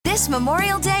This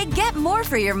Memorial Day, get more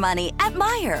for your money at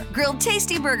Meijer. Grilled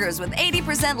tasty burgers with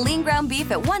 80% lean ground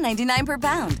beef at $1.99 per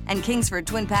pound. And Kingsford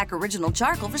Twin Pack Original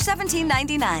Charcoal for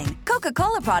 $17.99.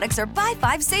 Coca-Cola products are buy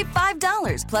 5, save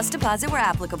 $5, plus deposit where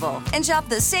applicable. And shop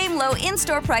the same low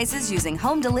in-store prices using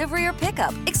home delivery or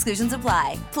pickup. Exclusions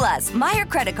apply. Plus, Meijer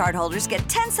credit card holders get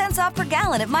 10 cents off per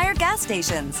gallon at Meijer gas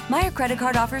stations. Meijer credit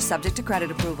card offers subject to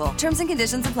credit approval. Terms and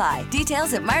conditions apply.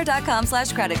 Details at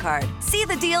Meijer.com/creditcard. See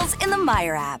the deals in the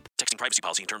Meijer app. Texting privacy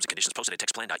policy and terms and conditions posted at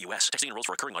textplan.us. Texting enrolls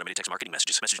for recurring automated text marketing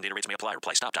messages. Message and data rates may apply.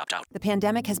 Reply stop, opt out. The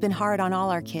pandemic has been hard on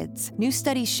all our kids. New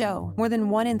studies show more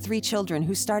than 1 in 3 children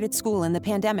who started school in the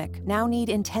pandemic now need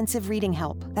intensive reading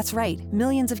help. That's right.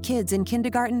 Millions of kids in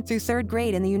kindergarten through 3rd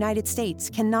grade in the United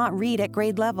States cannot read at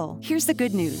grade level. Here's the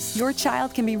good news. Your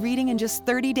child can be reading in just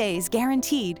 30 days,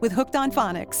 guaranteed, with Hooked on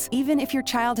Phonics. Even if your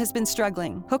child has been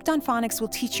struggling, Hooked on Phonics will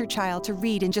teach your child to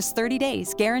read in just 30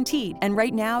 days, guaranteed. And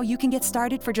right now, you can get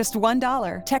started for just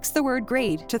 $1. Text the word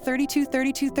GRADE to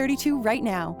 323232 right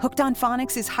now. Hooked on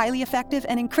Phonics is highly effective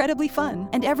and incredibly fun.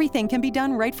 And everything can be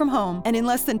done right from home and in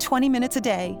less than 20 minutes a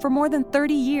day. For more than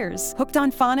 30 years, Hooked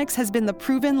on Phonics has been the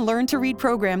proven learn-to-read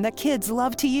program that kids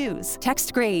love to use.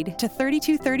 Text GRADE to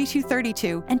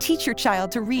 323232 and teach your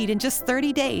child to read in just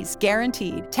 30 days,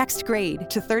 guaranteed. Text GRADE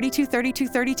to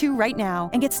 323232 right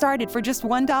now and get started for just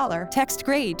 $1. Text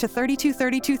GRADE to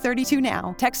 323232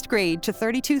 now. Text GRADE to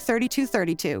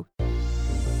 323232.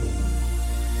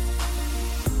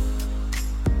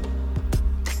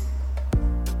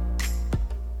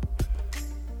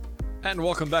 And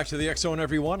welcome back to the X Zone,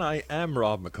 everyone. I am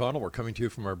Rob McConnell. We're coming to you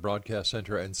from our broadcast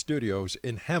center and studios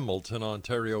in Hamilton,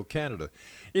 Ontario, Canada.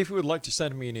 If you would like to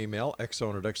send me an email,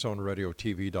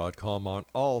 xzone@xzoneradiotv.com, on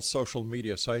all social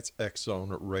media sites, X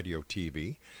Zone Radio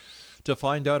TV. To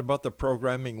find out about the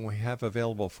programming we have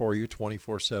available for you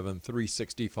 24/7,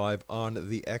 365 on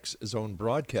the X Zone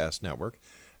Broadcast Network,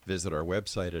 visit our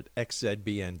website at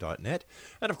xzbn.net.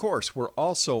 And of course, we're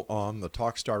also on the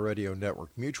Talkstar Radio Network,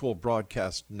 Mutual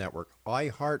Broadcast Network,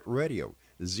 iHeartRadio,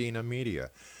 Xena Media,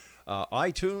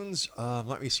 iTunes,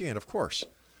 let me see, and of course,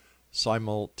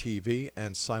 Simul TV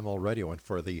and Simul Radio. And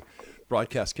for the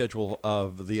broadcast schedule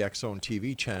of the X Zone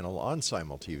TV channel on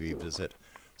Simul TV, visit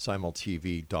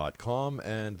simultv.com,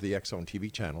 and the X Zone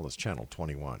TV channel is channel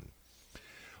 21.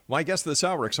 My guest this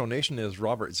hour, X Zone Nation, is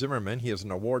Robert Zimmerman. He is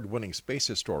an award-winning space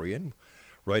historian,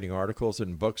 writing articles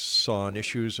and books on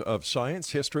issues of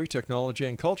science, history, technology,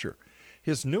 and culture.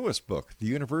 His newest book, The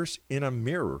Universe in a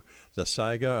Mirror, the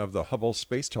saga of the Hubble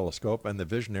Space Telescope and the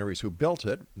visionaries who built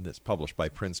it, that's published by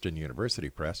Princeton University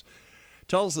Press,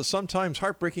 tells the sometimes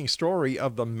heartbreaking story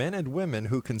of the men and women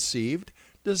who conceived,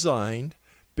 designed,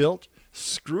 built,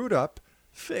 screwed up,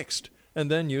 fixed, and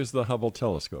then used the Hubble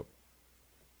telescope.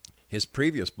 His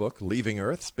previous book, Leaving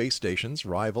Earth, Space Stations,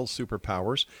 Rivals,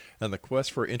 Superpowers, and the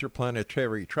Quest for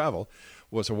Interplanetary Travel,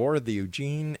 was awarded the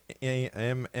Eugene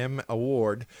A.M.M.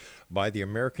 Award by the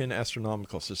American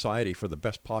Astronomical Society for the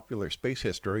Best Popular Space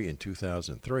History in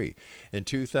 2003. In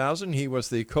 2000, he was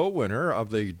the co-winner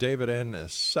of the David N.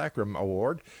 Sacrum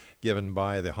Award, given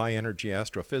by the High Energy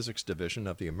Astrophysics Division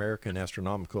of the American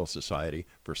Astronomical Society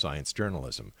for Science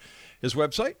Journalism. His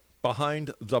website,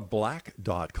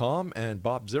 BehindTheBlack.com. And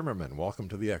Bob Zimmerman, welcome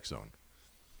to the X Zone.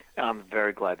 I'm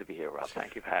very glad to be here, Rob.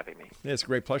 Thank you for having me. It's a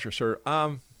great pleasure, sir.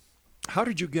 How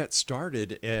did you get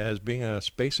started as being a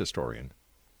space historian?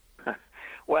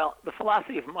 Well, the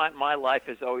philosophy of my life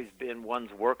has always been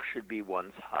one's work should be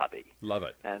one's hobby. Love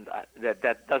it. And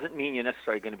that doesn't mean you're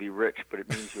necessarily going to be rich, but it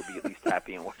means you'll be at least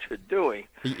happy in what you're doing.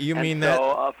 You mean that?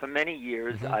 So for many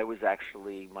years, I was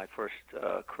actually, my first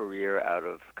career out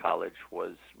of college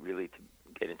was really to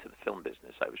get into the film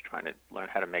business. I was trying to learn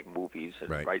how to make movies and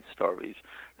write stories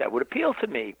that would appeal to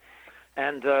me.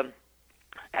 And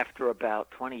after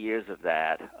about 20 years of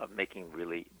that, of making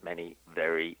really many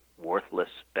very worthless,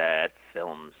 bad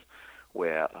films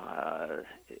where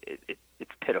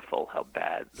it's pitiful how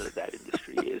bad that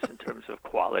industry is in terms of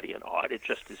quality and art. It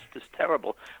just is just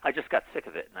terrible. I just got sick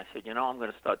of it, and I said, I'm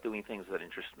going to start doing things that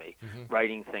interest me,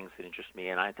 writing things that interest me,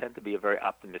 and I tend to be a very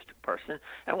optimistic person.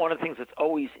 And one of the things that's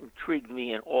always intrigued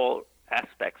me in all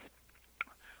aspects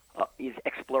is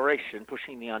exploration,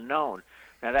 pushing the unknown.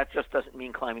 Now, that just doesn't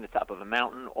mean climbing the top of a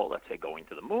mountain or, let's say, going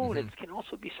to the moon. It can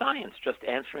also be science, just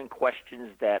answering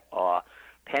questions that are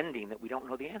pending that we don't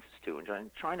know the answers to,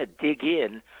 and trying to dig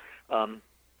in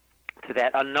to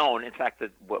that unknown. In fact,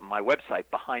 my website,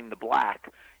 Behind the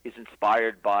Black, is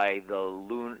inspired by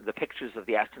the pictures of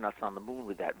the astronauts on the moon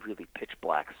with that really pitch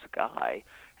black sky.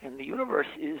 And the universe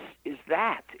is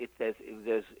that.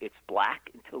 It's black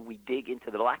until we dig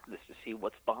into the blackness to see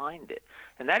what's behind it.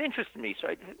 And that interested me. So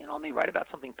let me write about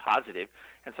something positive.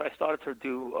 And so I started to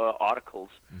do articles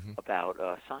about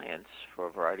science for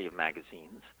a variety of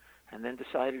magazines, and then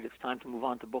decided it's time to move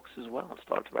on to books as well and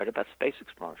start to write about space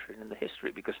exploration and the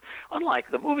history. Because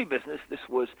unlike the movie business, this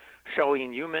was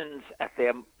showing humans at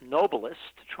their noblest,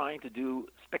 trying to do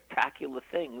spectacular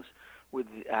things with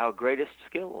our greatest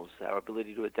skills, our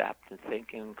ability to adapt and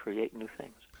think and create new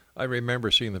things. I remember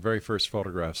seeing the very first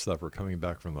photographs that were coming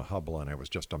back from the Hubble, and I was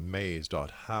just amazed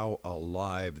at how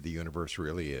alive the universe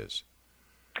really is.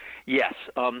 Yes,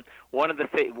 one of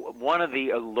the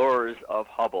allures of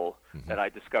Hubble that I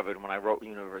discovered when I wrote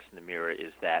Universe in the Mirror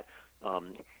is that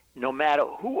no matter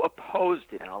who opposed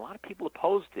it, and a lot of people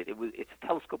opposed it, it's a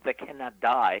telescope that cannot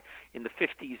die. In the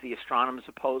 50s, the astronomers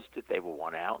opposed it; they were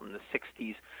won out. In the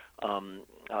 60s,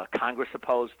 Congress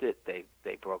opposed it;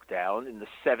 they broke down. In the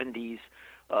 70s,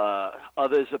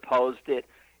 others opposed it.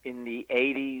 In the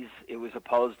 80s, it was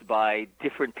opposed by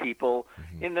different people.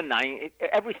 In the 90s,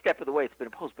 every step of the way it's been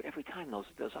opposed, but every time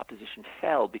those opposition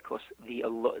fell because the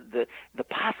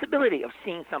possibility of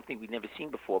seeing something we'd never seen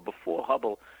before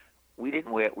Hubble, we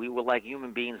were like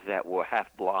human beings that were half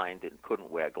blind and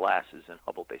couldn't wear glasses, and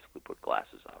Hubble basically put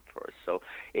glasses on for us. So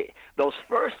those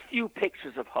first few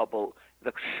pictures of Hubble,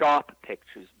 the sharp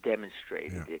pictures,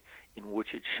 demonstrated it, in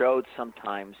which it showed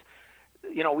sometimes.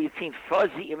 We'd seen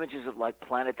fuzzy images of like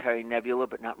planetary nebula,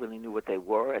 but not really knew what they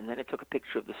were. And then it took a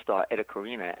picture of the star Eta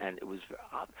Carina, and it was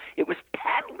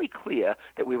patently clear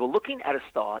that we were looking at a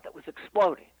star that was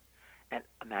exploding. And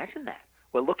imagine that.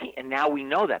 We're looking, and now we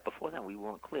know that. Before then, we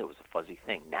weren't clear. It was a fuzzy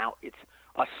thing. Now it's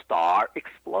a star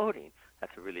exploding.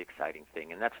 That's a really exciting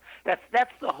thing, and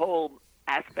that's the whole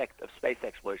aspect of space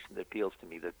exploration that appeals to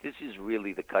me, that this is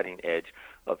really the cutting edge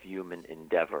of human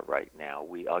endeavor right now.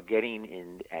 We are getting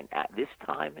in, and at this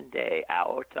time and day,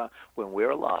 our time, when we're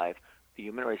alive, the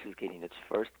human race is getting its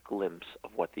first glimpse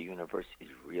of what the universe is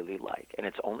really like. And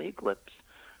it's only a glimpse,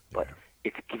 but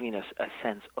it's giving us a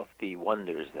sense of the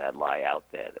wonders that lie out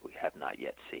there that we have not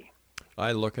yet seen.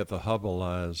 I look at the Hubble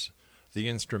as the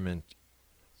instrument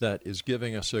that is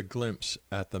giving us a glimpse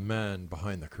at the man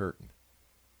behind the curtain.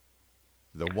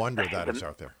 The wonder that is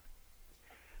out there.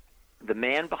 The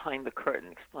man behind the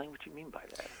curtain. Explain what you mean by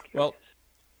that. Well,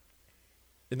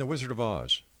 in The Wizard of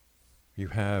Oz, you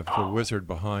have the wizard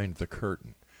behind the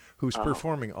curtain who's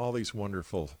performing all these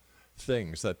wonderful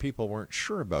things that people weren't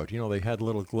sure about. They had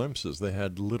little glimpses. They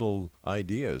had little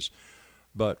ideas.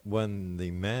 But when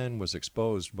the man was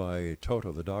exposed by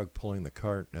Toto, the dog, pulling the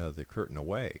curtain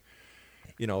away,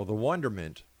 the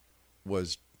wonderment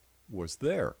was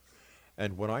there.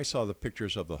 And when I saw the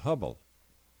pictures of the Hubble,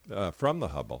 from the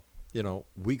Hubble,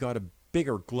 we got a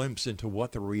bigger glimpse into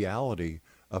what the reality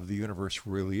of the universe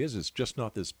really is. It's just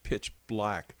not this pitch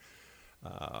black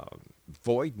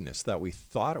voidness that we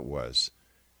thought it was.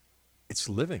 It's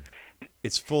living.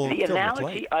 It's full. The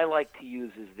analogy I like to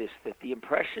use is this: that the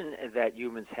impression that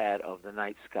humans had of the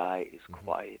night sky is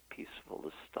quiet, peaceful,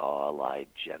 the starlight,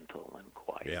 gentle and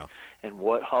quiet. Yeah. And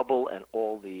what Hubble and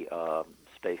all the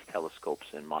space telescopes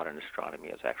and modern astronomy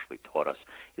has actually taught us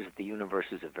is that the universe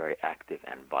is a very active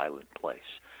and violent place,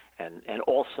 and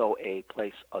also a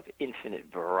place of infinite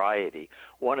variety.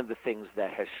 One of the things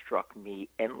that has struck me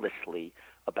endlessly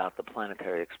about the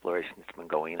planetary exploration that's been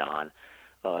going on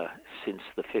since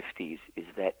the 50s is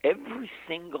that every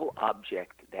single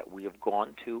object that we have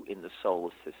gone to in the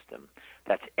solar system,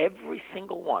 that's every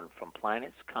single one, from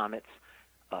planets, comets,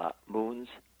 moons,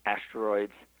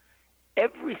 asteroids,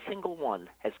 every single one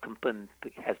has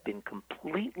been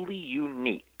completely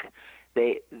unique.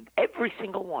 Every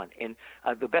single one. And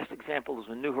the best example is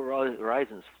when New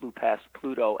Horizons flew past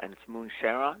Pluto and its moon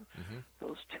Charon.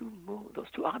 Those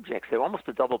two objects, they're almost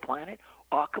a double planet,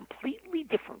 are completely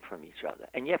different from each other,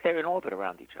 and yet they're in orbit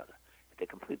around each other. They're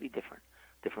completely different.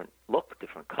 Different look,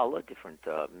 different color, different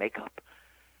makeup,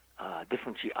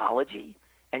 different geology.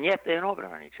 And yet they're in orbit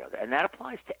around each other. And that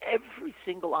applies to every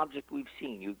single object we've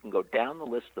seen. You can go down the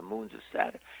list, the moons of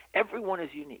Saturn. Every one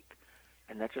is unique.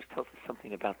 And that just tells us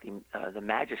something about the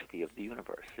majesty of the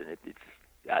universe. And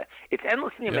it's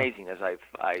endlessly amazing as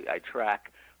I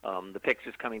track the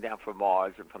pictures coming down from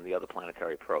Mars and from the other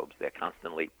planetary probes. They're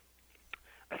constantly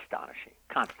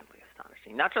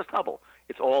astonishing. Not just Hubble.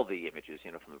 It's all the images,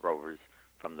 from the rovers,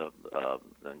 from the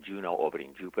Juno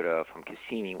orbiting Jupiter, from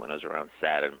Cassini when it was around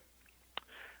Saturn,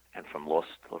 and from Lost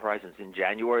Horizons. In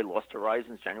January, Lost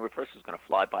Horizons, January 1st, is going to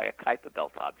fly by a Kuiper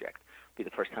Belt object. be the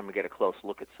first time we get a close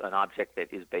look at an object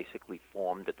that is basically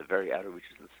formed at the very outer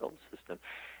reaches of the solar system.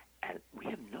 And we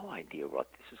have no idea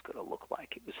what this is going to look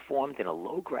like. It was formed in a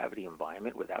low-gravity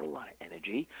environment without a lot of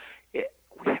energy. We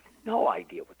have no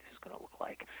idea what this is going to look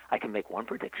like. I can make one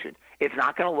prediction. It's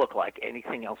not going to look like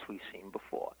anything else we've seen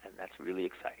before, and that's really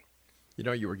exciting. You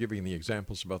know, you were giving the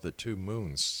examples about the two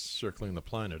moons circling the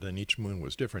planet, and each moon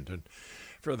was different. And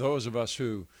for those of us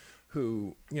who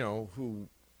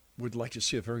would like to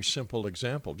see a very simple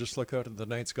example, just look out at the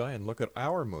night sky and look at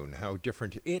our moon, how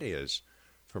different it is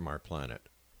from our planet.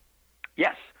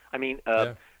 Yes. I mean,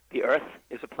 the Earth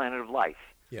is a planet of life.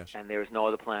 Yes. And there is no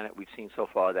other planet we've seen so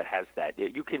far that has that.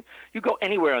 You go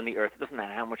anywhere on the Earth. It doesn't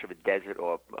matter how much of a desert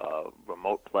or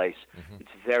remote place. Mm-hmm.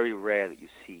 It's very rare that you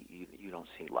don't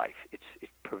see life. It's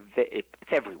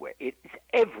everywhere. It's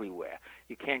everywhere.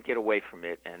 You can't get away from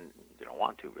it, and you don't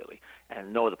want to really.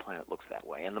 And no other planet looks that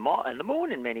way. And the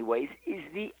moon, in many ways, is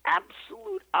the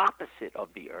absolute opposite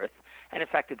of the Earth. And in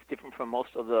fact, it's different from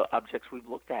most of the objects we've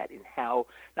looked at in how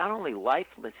not only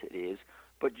lifeless it is,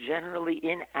 but generally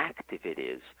inactive it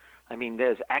is. I mean,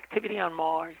 there's activity on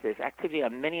Mars, there's activity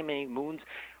on many, many moons.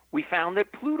 We found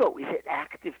that Pluto is an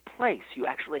active place. You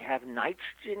actually have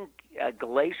nitrogen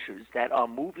glaciers that are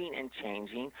moving and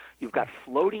changing. You've got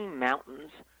floating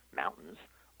mountains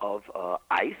of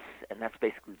ice, and that's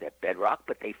basically their bedrock,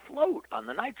 but they float on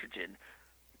the nitrogen.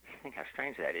 Think how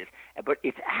strange that is. But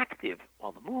it's active,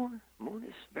 while the moon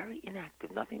is very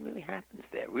inactive. Nothing really happens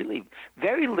there. Really,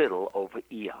 very little over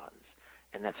eons.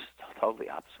 And that's totally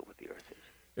opposite what the Earth is.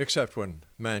 Except when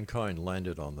mankind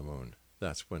landed on the moon.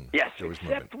 That's when there was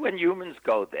except when humans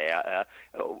go there.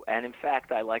 And in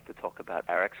fact, I like to talk about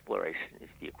our exploration is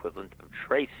the equivalent of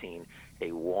tracing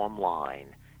a warm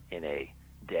line in a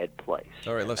dead place.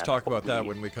 All right, let's talk about that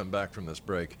when we come back from this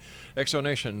break.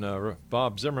 Exonation,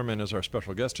 Bob Zimmerman is our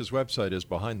special guest. His website is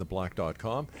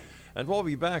behindtheblack.com. And we'll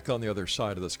be back on the other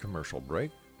side of this commercial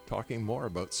break talking more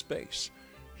about space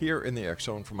here in the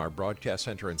X-Zone from our broadcast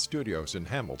center and studios in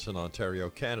Hamilton, Ontario,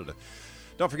 Canada.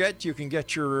 Don't forget, you can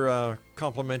get your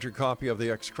complimentary copy of the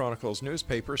X Chronicles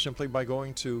newspaper simply by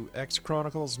going to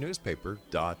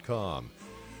xchroniclesnewspaper.com.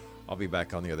 I'll be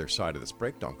back on the other side of this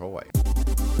break. Don't go away.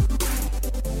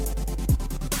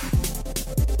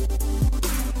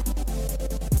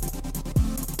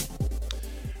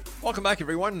 Welcome back,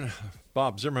 everyone.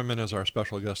 Bob Zimmerman is our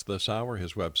special guest this hour.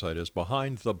 His website is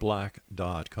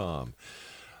behindtheblack.com.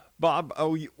 Bob,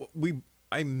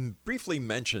 I briefly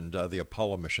mentioned the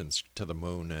Apollo missions to the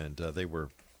moon, and they were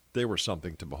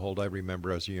something to behold. I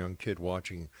remember as a young kid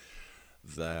watching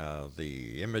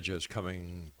the images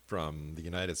coming from the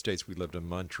United States. We lived in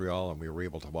Montreal, and we were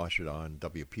able to watch it on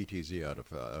WPTZ out of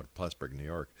Plattsburgh, New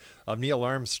York, of Neil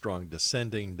Armstrong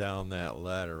descending down that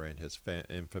ladder in his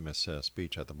infamous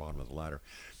speech at the bottom of the ladder.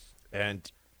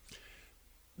 And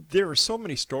there are so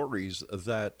many stories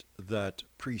that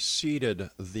preceded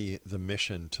the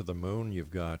mission to the moon. You've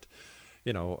got,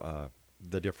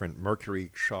 the different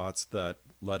Mercury shots that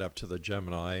led up to the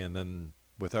Gemini, and then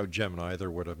without Gemini,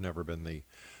 there would have never been the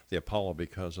Apollo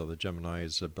because of the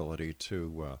Gemini's ability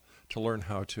to learn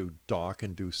how to dock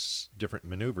and do different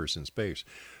maneuvers in space.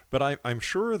 But I'm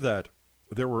sure that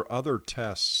there were other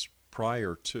tests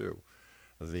prior to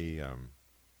the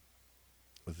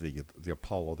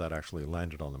Apollo that actually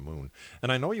landed on the moon.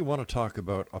 And I know you want to talk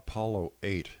about Apollo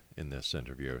 8 in this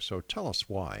interview, so tell us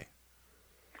why.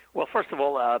 Well, first of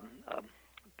all,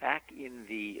 back in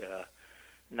the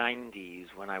 90s,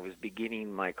 when I was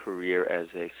beginning my career as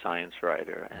a science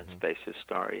writer and space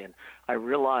historian, I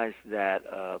realized that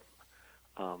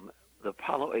the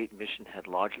Apollo 8 mission had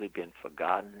largely been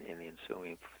forgotten in the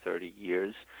ensuing 30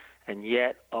 years, and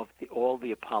yet of all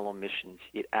the Apollo missions,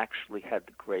 it actually had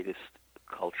the greatest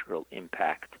cultural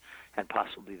impact and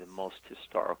possibly the most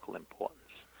historical importance,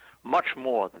 much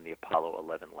more than the Apollo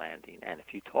 11 landing. And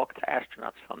if you talk to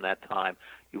astronauts from that time,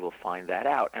 you will find that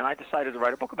out. And I decided to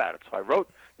write a book about it. So I wrote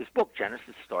this book,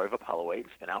 Genesis, Story of Apollo 8. It's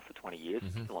been out for 20 years.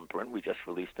 It's still in print. We just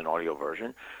released an audio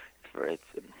version. It's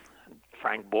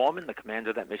Frank Borman, the commander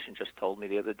of that mission, just told me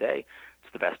the other day,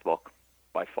 it's the best book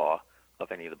by far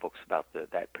of any of the books about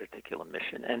that particular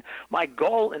mission. And my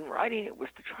goal in writing it was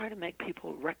to try to make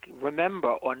people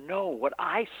remember or know what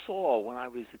I saw when I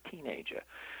was a teenager.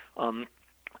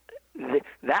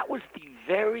 That was the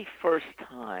very first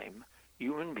time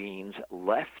human beings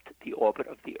left the orbit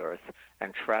of the Earth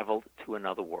and traveled to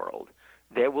another world.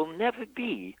 There will never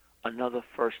be another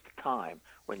first time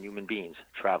when human beings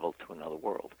travel to another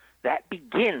world. That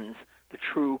begins the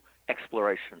true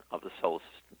exploration of the solar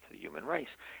system for the human race,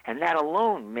 and that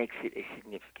alone makes it a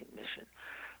significant mission.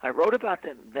 I wrote about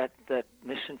that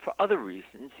mission for other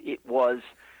reasons. It was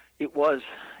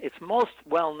It's most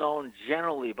well known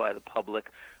generally by the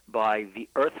public by the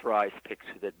Earthrise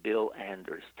picture that Bill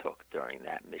Anders took during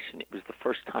that mission. It was the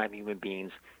first time human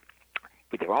beings,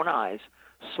 with their own eyes,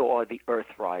 saw the Earth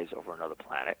rise over another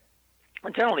planet.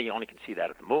 And generally, you only can see that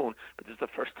at the moon, but this is the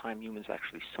first time humans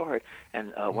actually saw it.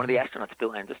 And one of the astronauts,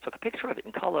 Bill Anders, took a picture of it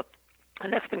in color.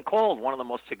 And that's been called one of the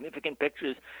most significant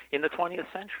pictures in the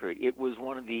 20th century. It was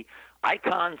one of the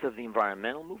icons of the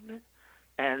environmental movement.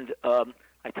 And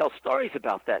I tell stories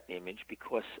about that image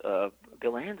because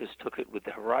Bill Anders took it with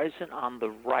the horizon on the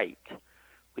right,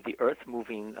 with the Earth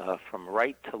moving from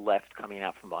right to left coming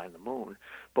out from behind the moon.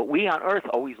 But we on Earth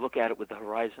always look at it with the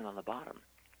horizon on the bottom.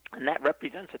 And that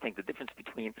represents, I think, the difference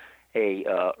between a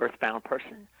earthbound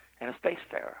person and a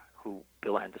spacefarer, who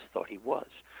Bill Anders thought he was.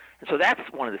 And so that's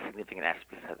one of the significant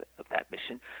aspects of that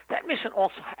mission. That mission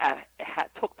also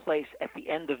took place at the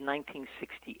end of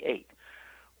 1968,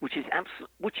 which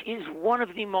is one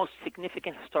of the most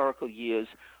significant historical years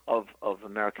of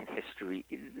American history.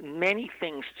 Many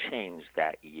things changed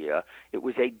that year. It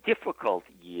was a difficult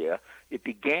year. It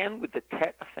began with the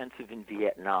Tet Offensive in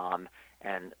Vietnam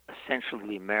and essentially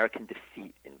the American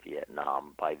defeat in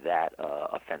Vietnam by that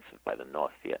offensive by the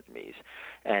North Vietnamese.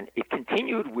 And it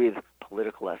continued with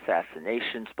political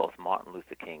assassinations, both Martin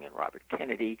Luther King and Robert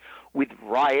Kennedy, with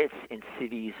riots in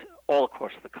cities all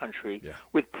across the country,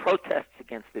 with protests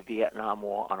against the Vietnam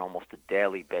War on almost a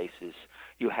daily basis.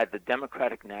 You had the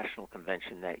Democratic National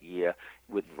Convention that year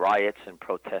with riots and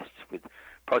protests, with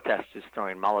protesters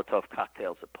throwing Molotov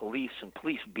cocktails at police and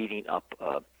police beating up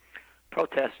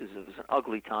protesters. It was an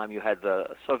ugly time. You had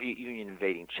the Soviet Union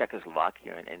invading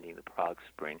Czechoslovakia and ending the Prague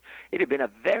Spring. It had been a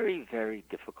very, very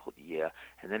difficult year.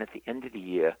 And then at the end of the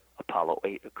year, Apollo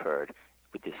 8 occurred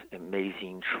with this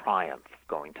amazing triumph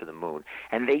going to the moon.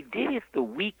 And they did it the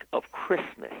week of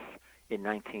Christmas in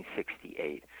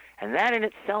 1968. And that in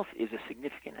itself is a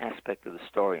significant aspect of the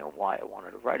story and why I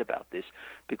wanted to write about this,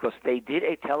 because they did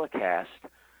a telecast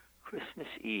Christmas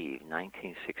Eve,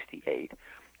 1968.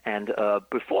 And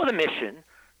before the mission,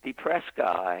 the press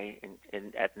guy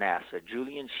at NASA,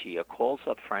 Julian Shea, calls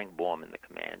up Frank Borman, the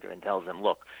commander, and tells him,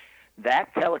 look,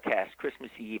 that telecast, Christmas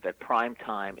Eve at prime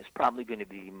time, is probably going to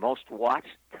be the most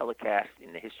watched telecast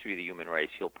in the history of the human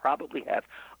race. You'll probably have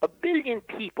 1 billion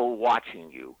people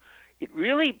watching you. It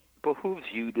really behooves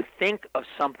you to think of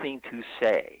something to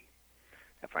say.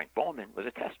 Now, Frank Borman was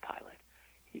a test pilot.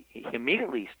 He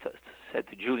immediately said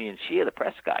to Julian Shea, the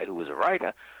press guy, who was a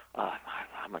writer,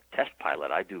 I'm a test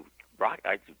pilot. I do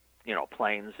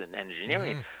planes and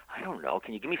engineering. I don't know.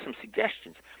 Can you give me some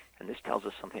suggestions? And this tells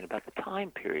us something about the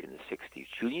time period in the 60s.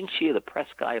 Julian Shea, the press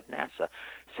guy of NASA,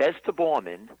 says to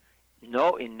Borman,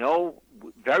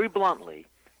 very bluntly,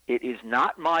 it is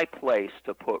not my place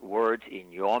to put words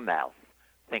in your mouth.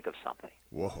 Think of something.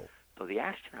 Whoa. So the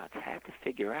astronauts had to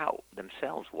figure out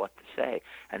themselves what to say.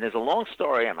 And there's a long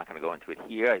story. I'm not going to go into it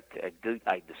here.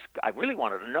 I really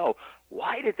wanted to know,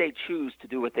 why did they choose to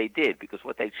do what they did? Because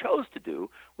what they chose to do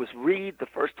was read the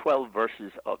first 12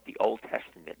 verses of the Old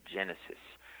Testament, Genesis,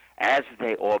 as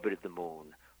they orbited the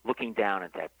moon, looking down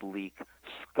at that bleak,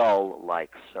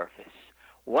 skull-like surface.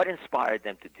 What inspired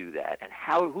them to do that, and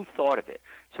who thought of it?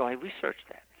 So I researched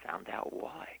that and found out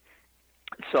why.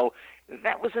 So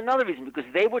that was another reason, because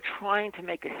they were trying to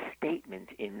make a statement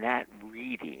in that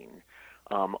reading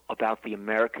about the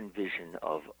American vision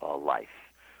of life,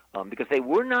 because they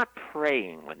were not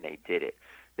praying when they did it.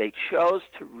 They chose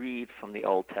to read from the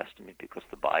Old Testament because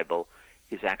the Bible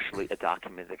is actually a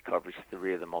document that covers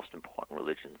 3 of the most important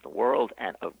religions in the world,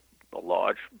 and a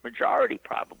large majority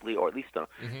probably, or at least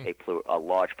a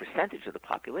large percentage of the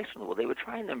population. Well, they were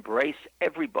trying to embrace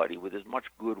everybody with as much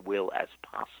goodwill as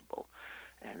possible.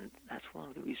 And that's one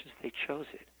of the reasons they chose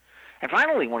it. And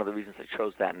finally, one of the reasons I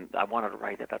chose that, and I wanted to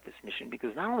write about this mission,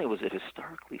 because not only was it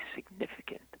historically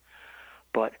significant,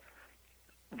 but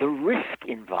the risk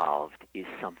involved is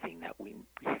something that we've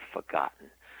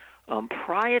forgotten.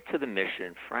 Prior to the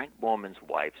mission, Frank Borman's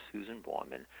wife, Susan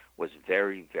Borman, was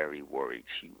very, very worried.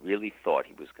 She really thought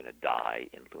he was going to die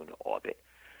in lunar orbit.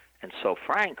 And so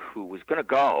Frank, who was going to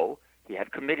go, he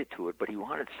had committed to it, but he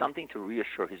wanted something to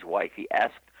reassure his wife. He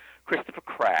asked Christopher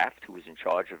Kraft, who was in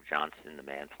charge of Johnson, the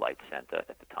Manned Flight Center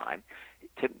at the time,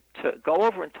 to go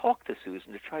over and talk to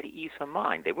Susan to try to ease her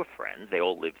mind. They were friends. They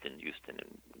all lived in Houston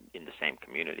and in the same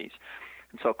communities.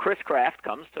 And so Chris Kraft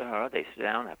comes to her. They sit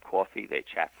down, have coffee, they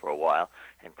chat for a while.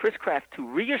 And Chris Kraft, to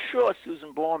reassure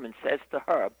Susan Borman, says to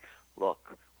her,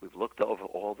 look, we've looked over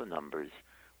all the numbers.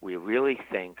 We really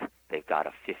think they've got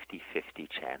a 50-50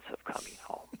 chance of coming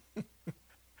home.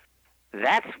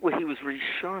 That's what he was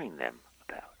reassuring them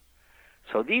about.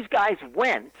 So these guys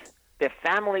went. their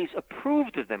families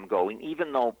approved of them going,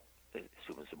 even though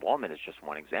Susan Zimmerman is just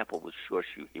one example, was sure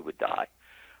he would die.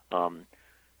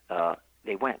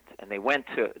 They went, and they went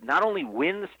to not only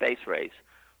win the space race,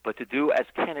 but to do, as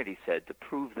Kennedy said, to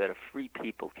prove that a free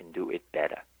people can do it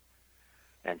better,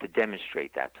 and to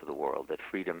demonstrate that to the world, that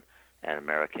freedom and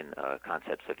American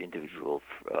concepts of individual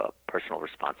personal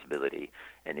responsibility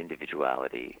and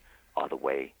individuality are the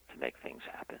way to make things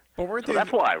happen. So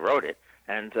that's why I wrote it,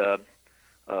 and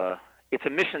it's a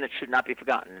mission that should not be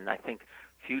forgotten, and I think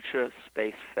future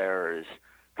spacefarers,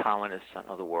 colonists on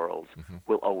other worlds,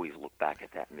 will always look back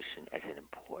at that mission as an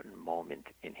important moment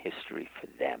in history for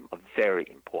them, a very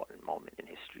important moment in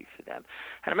history for them.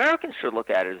 And Americans should look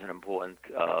at it as an important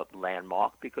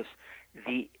landmark, because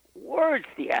the words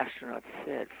the astronauts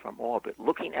said from orbit,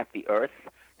 looking at the Earth,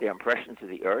 their impressions of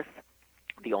the Earth,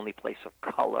 the only place of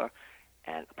color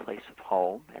and a place of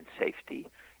home and safety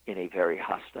in a very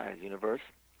hostile universe,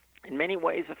 in many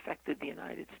ways affected the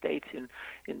United States in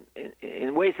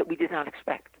ways that we did not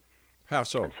expect. How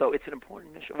so? And so it's an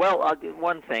important mission. Well, I'll do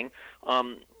one thing.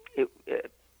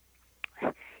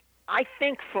 I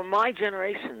think for my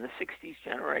generation, the 60s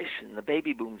generation, the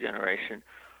baby boom generation,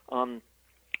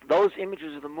 those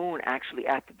images of the moon actually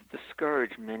acted to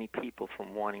discourage many people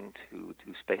from wanting to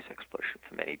do space exploration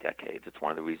for many decades. It's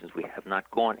one of the reasons we have not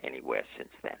gone anywhere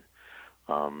since then.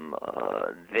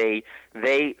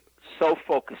 They so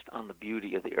focused on the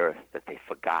beauty of the Earth that they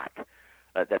forgot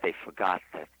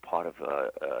that part of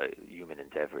human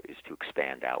endeavor is to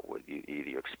expand outward. You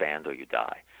either expand or you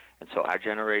die. And so our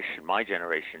generation, my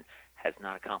generation, has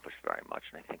not accomplished very much,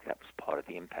 and I think that was part of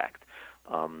the impact.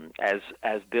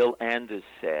 As Bill Anders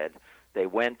said, they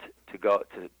went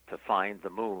to find the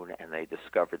moon, and they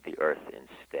discovered the Earth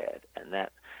instead.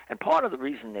 And part of the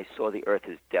reason they saw the Earth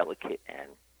as delicate and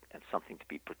something to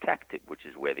be protected, which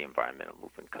is where the environmental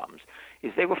movement comes,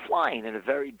 is they were flying in a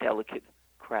very delicate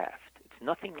craft. It's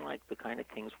nothing like the kind of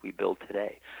things we build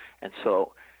today. And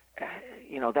so,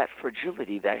 that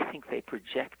fragility that I think they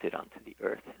projected onto the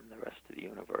Earth and the rest of the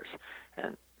universe,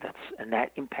 and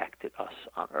that impacted us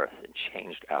on Earth and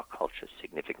changed our culture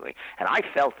significantly. And I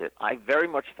felt it. I very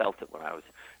much felt it when I was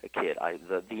a kid.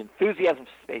 The enthusiasm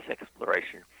for space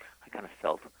exploration, I kind of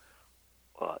felt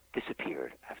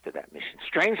disappeared after that mission.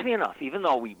 Strangely enough, even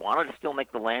though we wanted to still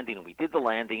make the landing, and we did the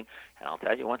landing, and I'll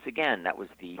tell you once again, that was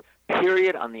the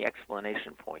period on the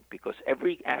explanation point, because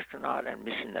every astronaut and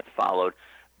mission that followed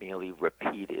merely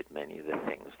repeated many of the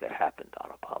things that happened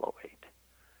on Apollo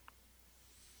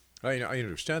 8. I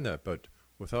understand that, but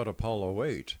without Apollo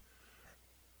 8,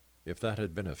 if that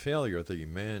had been a failure, the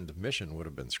manned mission would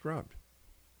have been scrubbed.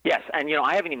 Yes, and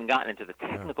I haven't even gotten into the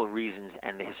technical reasons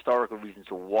and the historical reasons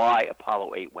why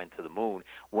Apollo 8 went to the moon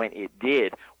when it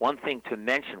did. One thing to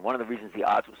mention, one of the reasons the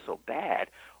odds were so bad,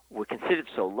 were considered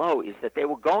so low, is that they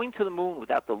were going to the moon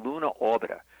without the lunar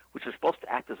orbiter, which was supposed to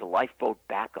act as a lifeboat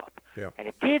backup. Yeah. And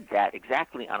it did that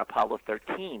exactly on Apollo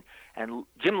 13. And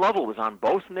Jim Lovell was on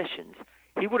both missions.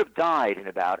 He would have died in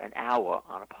about an hour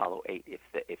on Apollo 8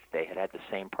 if they had had the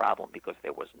same problem, because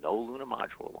there was no lunar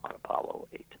module on Apollo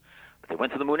 8. But they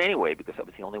went to the moon anyway, because that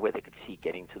was the only way they could see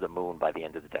getting to the moon by the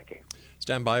end of the decade.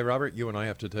 Stand by, Robert. You and I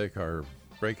have to take our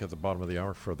break at the bottom of the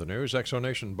hour for the news.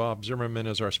 Exonation Bob Zimmerman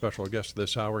is our special guest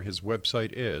this hour. His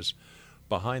website is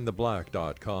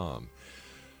behindtheblack.com.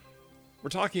 We're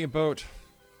talking about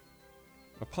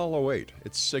Apollo 8,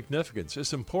 its significance,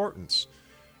 its importance.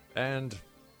 And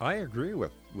I agree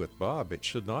with Bob. It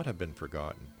should not have been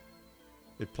forgotten.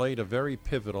 It played a very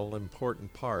pivotal,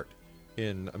 important part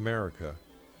in America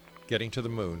getting to the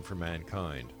moon for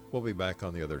mankind. We'll be back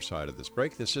on the other side of this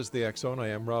break. This is the X Zone. I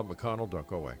am Rob McConnell. Don't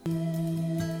go away.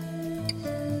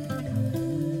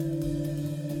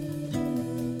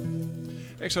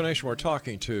 Exonation, we're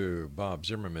talking to Bob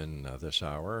Zimmerman this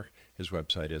hour. His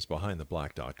website is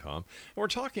behindtheblack.com. And we're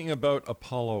talking about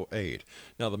Apollo 8.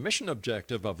 Now, the mission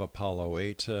objective of Apollo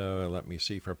 8, let me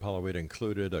see, for Apollo 8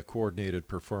 included a coordinated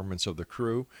performance of the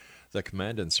crew, the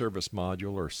Command and Service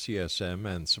Module, or CSM,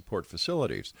 and support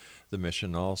facilities. The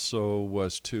mission also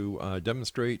was to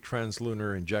demonstrate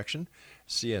translunar injection,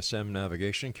 CSM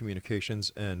navigation,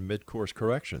 communications, and mid-course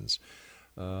corrections.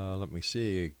 Let me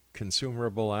see,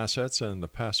 consumable assets and the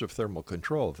passive thermal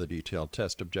control. The detailed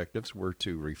test objectives were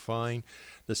to refine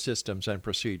the systems and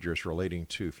procedures relating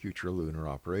to future lunar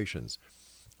operations.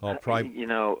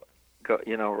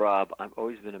 Rob, I've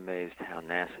always been amazed how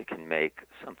NASA can make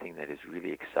something that is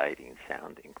really exciting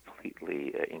sound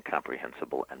completely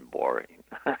incomprehensible and boring.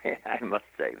 I must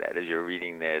say that as you're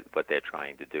reading what they're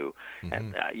trying to do. Mm-hmm.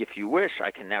 And if you wish,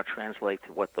 I can now translate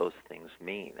to what those things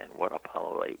mean and what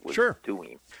Apollo 8 was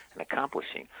doing and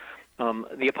accomplishing.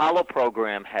 The Apollo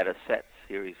program had a set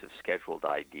series of scheduled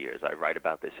ideas. I write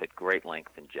about this at great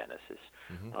length in Genesis.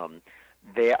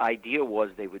 Their idea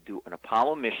was they would do an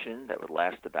Apollo mission that would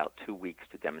last about 2 weeks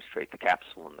to demonstrate the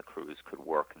capsule and the cruise could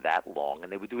work that long,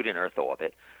 and they would do it in Earth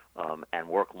orbit and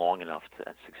work long enough to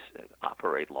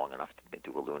operate long enough to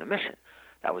do a lunar mission.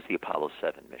 That was the Apollo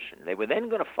 7 mission. They were then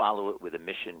going to follow it with a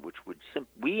mission which would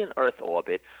be in Earth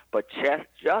orbit, but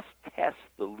just test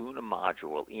the lunar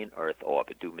module in Earth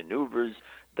orbit, do maneuvers,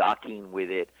 docking with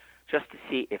it, just to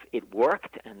see if it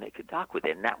worked and they could dock with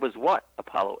it. And that was what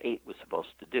Apollo 8 was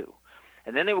supposed to do.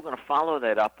 And then they were going to follow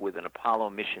that up with an Apollo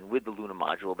mission with the lunar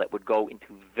module that would go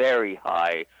into very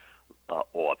high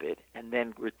orbit and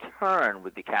then return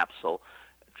with the capsule,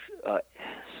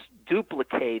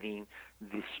 duplicating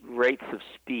the rates of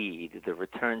speed, the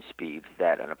return speeds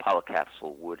that an Apollo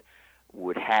capsule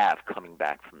would have coming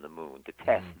back from the moon, to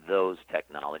test those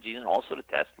technologies and also to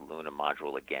test the lunar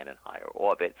module again in higher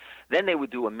orbit. Then they would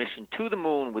do a mission to the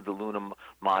moon with the lunar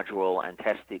module and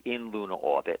test it in lunar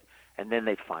orbit. And then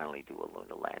they'd finally do a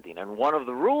lunar landing. And one of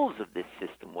the rules of this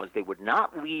system was they would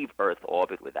not leave Earth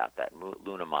orbit without that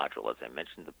lunar module. As I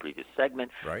mentioned in the previous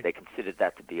segment, They considered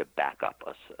that to be a backup,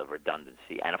 a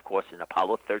redundancy. And, of course, in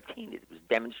Apollo 13, it was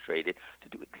demonstrated to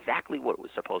do exactly what it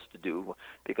was supposed to do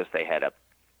because they had a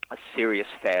serious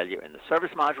failure in the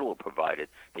service module. It provided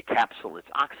the capsule its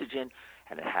oxygen,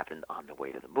 and it happened on the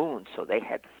way to the moon. So they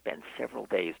had to spend several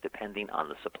days, depending on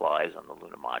the supplies on the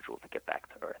lunar module, to get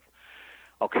back to Earth.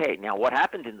 Okay, now what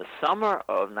happened in the summer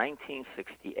of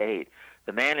 1968,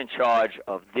 the man in charge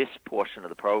of this portion of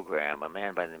the program, a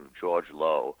man by the name of George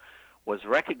Lowe, was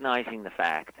recognizing the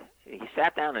fact, he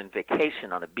sat down on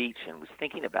vacation on a beach and was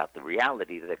thinking about the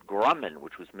reality that Grumman,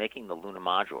 which was making the lunar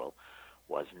module,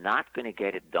 was not going to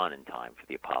get it done in time for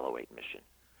the Apollo 8 mission.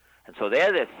 And so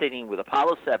they're sitting with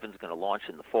Apollo 7 is going to launch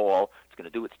in the fall. It's going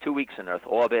to do its 2 weeks in Earth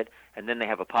orbit, and then they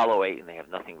have Apollo 8, and they have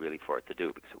nothing really for it to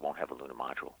do because it won't have a lunar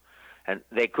module. And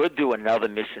they could do another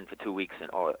mission for 2 weeks in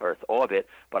Earth orbit,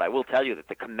 but I will tell you that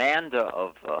the commander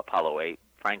of Apollo 8,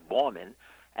 Frank Borman,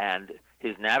 and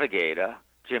his navigator,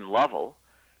 Jim Lovell,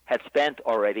 had spent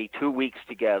already 2 weeks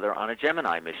together on a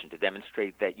Gemini mission to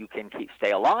demonstrate that you can stay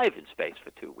alive in space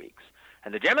for 2 weeks.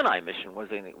 And the Gemini mission was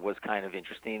kind of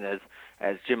interesting,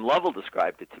 as Jim Lovell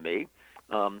described it to me.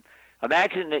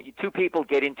 Imagine that two people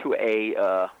get into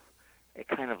a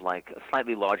kind of like a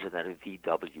slightly larger than a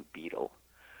VW Beetle.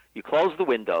 You close the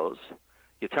windows,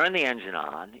 you turn the engine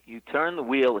on, you turn the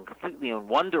wheel completely in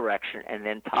one direction and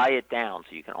then tie it down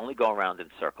so you can only go around in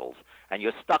circles, and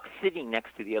you're stuck sitting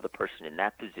next to the other person in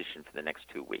that position for the next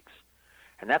 2 weeks.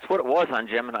 And that's what it was on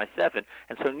Gemini 7.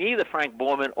 And so neither Frank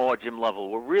Borman or Jim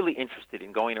Lovell were really interested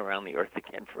in going around the Earth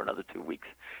again for another 2 weeks.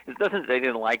 It doesn't they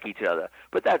didn't like each other,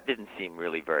 but that didn't seem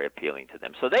really very appealing to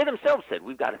them. So they themselves said,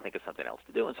 we've got to think of something else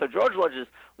to do. And so George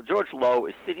Lowe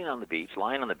is sitting on the beach,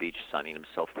 lying on the beach, sunning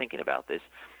himself, thinking about this.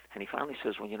 And he finally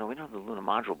says, well, we don't have the lunar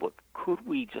module, but could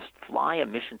we just fly a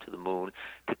mission to the moon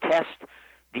to test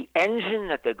the engine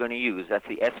that they're going to use, that's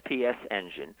the SPS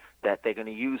engine, that they're going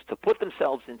to use to put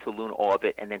themselves into lunar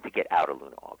orbit and then to get out of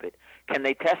lunar orbit? Can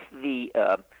they test the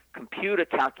computer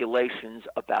calculations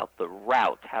about the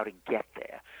route, how to get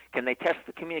there? Can they test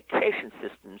the communication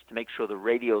systems to make sure the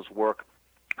radios work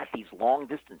at these long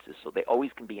distances so they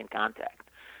always can be in contact?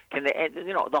 Can they,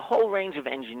 the whole range of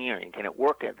engineering, can it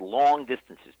work at long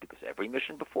distances? Because every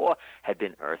mission before had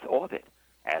been Earth orbit,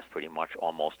 as pretty much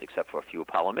almost, except for a few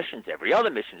Apollo missions. Every other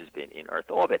mission has been in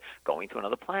Earth orbit. Going to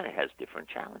another planet has different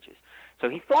challenges. So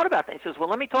he thought about that. He says, well,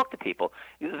 let me talk to people.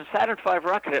 The Saturn V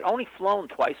rocket had only flown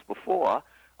twice before,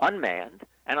 unmanned,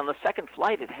 and on the second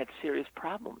flight it had serious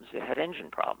problems. It had engine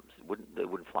problems. It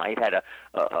wouldn't fly. It had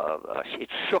it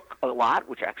shook a lot,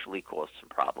 which actually caused some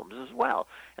problems as well.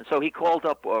 And so he called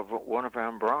up Werner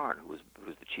von Braun, who was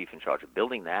the chief in charge of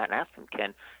building that, and asked him,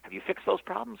 Ken, have you fixed those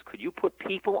problems? Could you put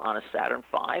people on a Saturn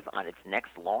V on its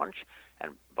next launch?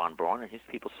 And von Braun and his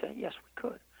people said, yes, we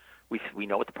could. We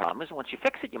know what the problem is, and once you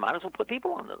fix it, you might as well put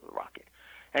people on the rocket.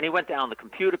 And he went down the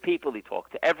computer people, he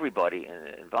talked to everybody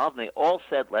involved, and they all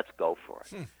said, let's go for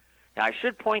it. Now, I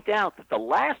should point out that the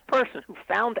last person who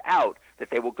found out that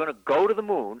they were going to go to the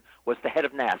moon was the head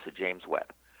of NASA, James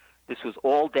Webb. This was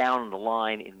all down the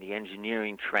line in the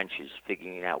engineering trenches,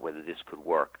 figuring out whether this could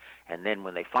work. And then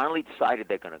when they finally decided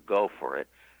they're going to go for it,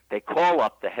 they call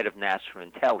up the head of NASA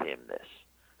and tell him this.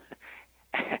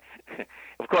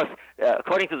 Of course,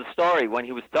 according to the story, when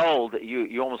he was told,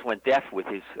 you almost went deaf with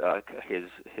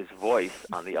his voice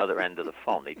on the other end of the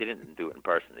phone. They didn't do it in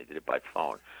person; they did it by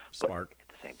phone. Smart.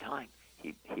 But at the same time,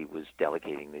 he was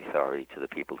delegating the authority to the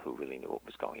people who really knew what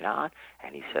was going on,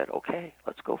 and he said, okay,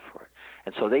 let's go for it.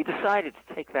 And so they decided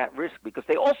to take that risk because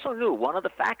they also knew one of the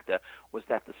factor was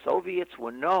that the Soviets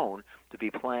were known to be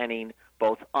planning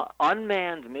both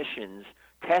unmanned missions,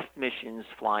 test missions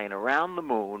flying around the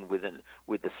moon with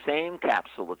the same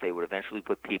capsule that they would eventually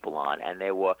put people on. And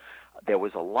there was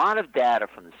a lot of data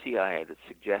from the CIA that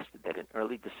suggested that in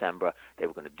early December they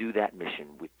were going to do that mission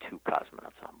with 2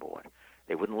 cosmonauts on board.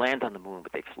 They wouldn't land on the moon,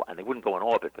 but they'd fly, and they wouldn't go in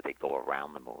orbit, but they'd go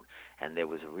around the moon. And there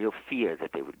was a real fear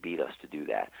that they would beat us to do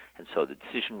that. And so the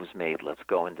decision was made, let's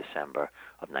go in December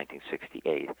of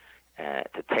 1968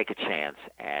 to take a chance,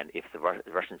 and if the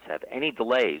Russians have any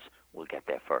delays, we'll get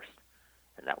there first.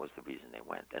 And that was the reason they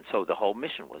went. And so the whole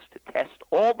mission was to test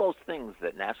all those things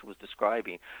that NASA was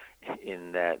describing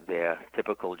in their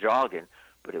typical jargon,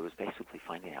 but it was basically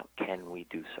finding out, can we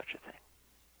do such a thing?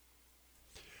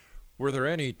 Were there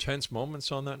any tense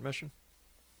moments on that mission?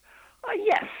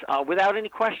 Yes, without any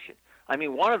question. I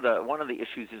mean, one of the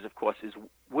issues is, of course,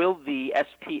 will the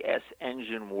SPS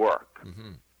engine work?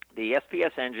 Mm-hmm. The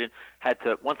SPS engine had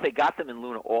to, once they got them in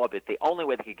lunar orbit, the only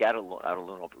way they could get out of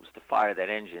lunar orbit was to fire that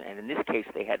engine. And in this case,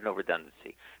 they had no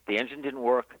redundancy. The engine didn't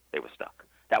work; they were stuck.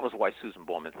 That was why Susan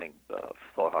Borman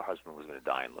thought her husband was going to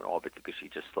die in lunar orbit, because she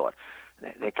just thought,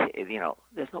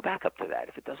 there's no backup to that.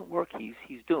 If it doesn't work,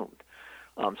 he's doomed.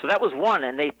 So that was one,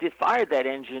 and they fired that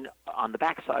engine on the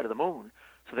backside of the moon,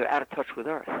 so they're out of touch with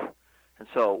Earth. And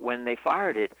so when they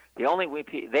fired it,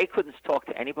 they couldn't talk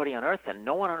to anybody on Earth, and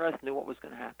no one on Earth knew what was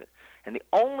going to happen. And the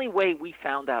only way we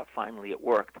found out finally it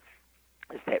worked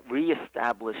is that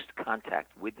reestablished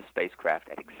contact with the spacecraft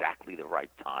at exactly the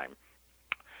right time.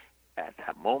 At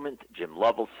that moment, Jim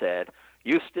Lovell said,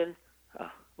 Houston,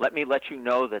 let me let you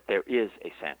know that there is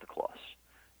a Santa Claus,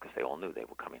 because they all knew they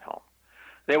were coming home.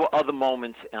 There were other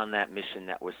moments on that mission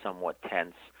that were somewhat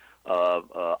tense.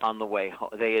 On the way home,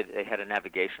 they had a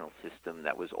navigational system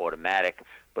that was automatic,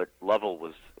 but Lovell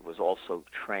was also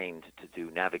trained to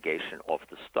do navigation off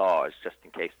the stars just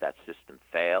in case that system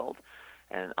failed.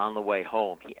 And on the way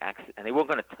home, they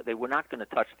were not going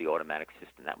to touch the automatic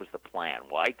system. That was the plan.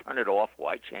 Why turn it off?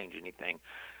 Why change anything?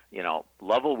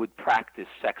 Lovell would practice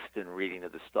sextant reading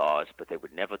of the stars, but they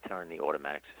would never turn the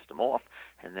automatic system off.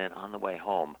 And then on the way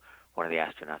home, one of the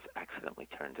astronauts accidentally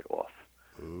turned it off.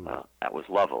 That was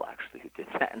Lovell, actually, who did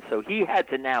that. And so he had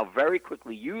to now very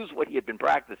quickly use what he had been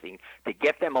practicing to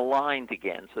get them aligned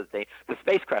again, so that the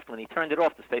spacecraft, when he turned it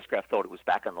off, the spacecraft thought it was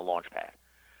back on the launch pad.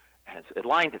 And it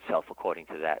aligned itself according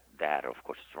to that data. Of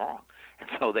course, it's wrong. And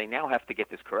so they now have to get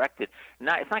this corrected.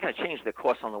 Now, it's not going to change their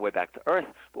course on the way back to Earth,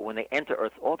 but when they enter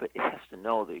Earth's orbit, it has to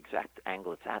know the exact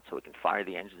angle it's at so it can fire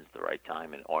the engines at the right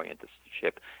time and orient the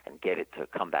ship and get it to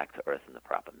come back to Earth in the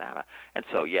proper manner. And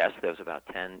so, yes, there was about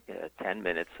 10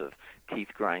 minutes of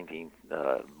teeth-grinding.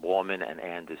 Borman and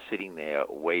Anders sitting there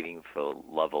waiting for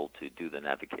Lovell to do the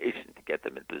navigation to get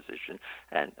them in position.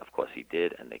 And, of course, he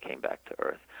did, and they came back to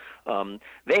Earth.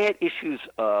 They had issues.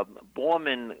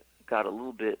 Borman got a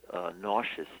little bit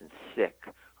nauseous and sick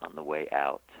on the way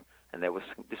out, and this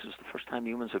was the first time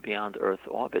humans were beyond Earth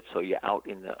orbit, so you're out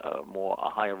in a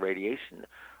higher radiation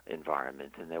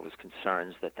environment, and there was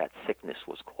concerns that sickness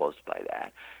was caused by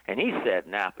that. And he said,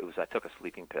 I took a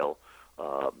sleeping pill.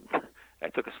 I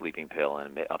took a sleeping pill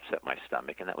and it upset my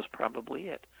stomach, and that was probably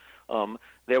it.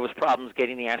 There was problems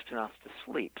getting the astronauts to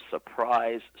sleep.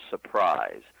 Surprise,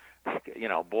 surprise.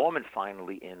 Borman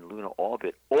finally in lunar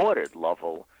orbit ordered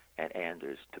Lovell and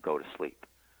Anders to go to sleep.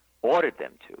 Ordered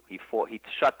them to. He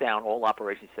shut down all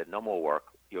operations, said, no more work,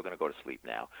 you're going to go to sleep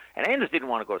now. And Anders didn't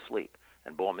want to go to sleep.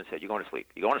 And Borman said, you're going to sleep.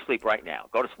 You're going to sleep right now.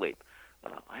 Go to sleep.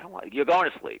 You're going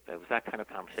to sleep. It was that kind of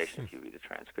conversation if you read the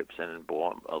transcripts. And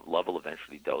Lovell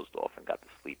eventually dozed off and got the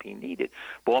sleep he needed.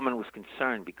 Borman was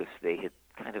concerned because they had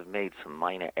kind of made some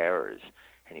minor errors,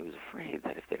 and he was afraid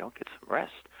that if they don't get some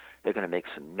rest, they're going to make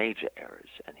some major errors,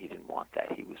 and he didn't want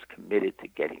that. He was committed to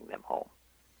getting them home.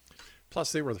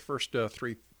 Plus, they were the first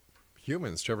 3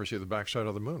 humans to ever see the backside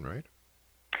of the moon, right?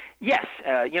 Yes.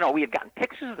 We had gotten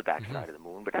pictures of the backside of the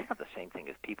moon, but that's not the same thing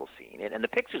as people seeing it. And the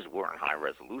pictures weren't high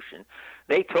resolution.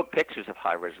 They took pictures of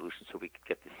high resolution so we could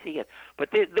get to see it. But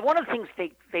one of the things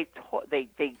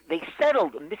they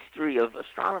settled a mystery of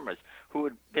astronomers who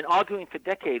had been arguing for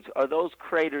decades: are those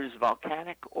craters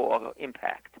volcanic or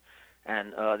impact?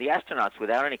 And the astronauts,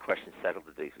 without any question, settled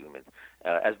the disagreement.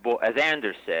 As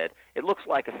Anders said, it looks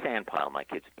like a sand pile my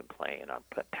kids have been playing on,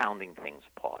 pounding things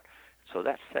apart. So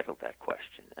that settled that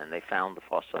question, and they found the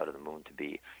far side of the moon to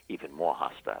be even more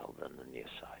hostile than the near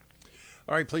side.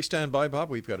 All right, please stand by, Bob.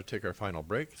 We've got to take our final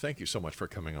break. Thank you so much for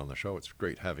coming on the show. It's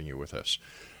great having you with us.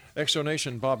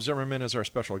 Exonation, Bob Zimmerman is our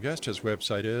special guest. His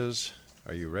website is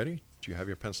Are you ready? Do you have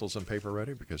your pencils and paper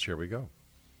ready? Because here we go.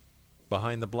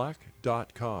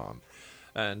 BehindTheBlack.com.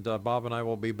 And Bob and I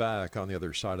will be back on the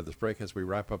other side of this break as we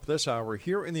wrap up this hour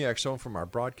here in the X Zone from our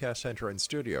broadcast center and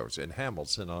studios in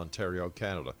Hamilton, Ontario,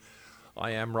 Canada.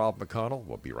 I am Rob McConnell.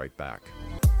 We'll be right back.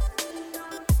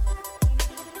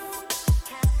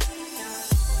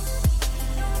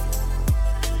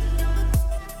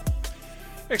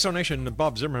 X Zone Nation,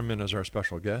 Bob Zimmerman is our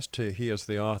special guest. He is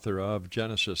the author of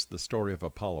Genesis, the Story of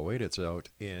Apollo 8. It's out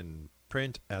in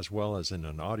print as well as in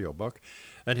an audiobook,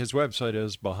 and his website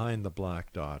is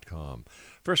BehindTheBlack.com.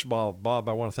 First of all, Bob,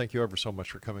 I want to thank you ever so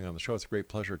much for coming on the show. It's a great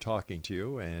pleasure talking to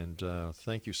you, and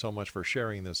thank you so much for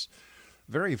sharing this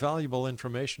very valuable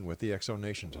information with the X Zone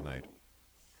Nation tonight.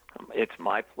 It's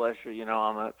my pleasure. You know,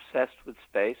 I'm obsessed with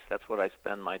space. That's what I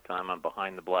spend my time on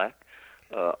Behind the Black,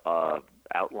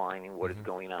 outlining what is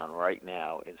going on right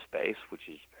now in space, which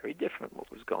is very different from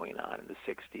what was going on in the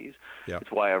 60s. Yep.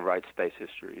 It's why I write space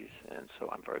histories, and so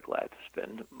I'm very glad to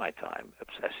spend my time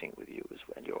obsessing with you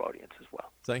and your audience as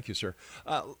well. Thank you, sir.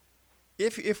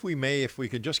 If we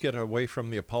could just get away from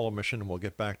the Apollo mission, and we'll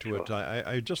get back to Sure. it.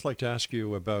 I'd just like to ask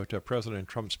you about President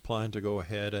Trump's plan to go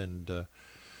ahead and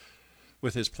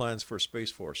with his plans for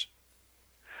Space Force.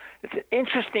 It's an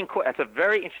interesting. It's a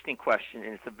very interesting question,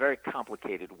 and it's a very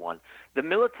complicated one. The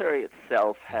military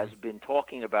itself has been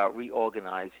talking about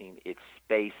reorganizing its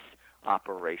space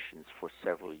operations for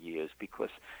several years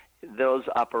because those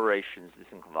operations,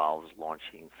 this involves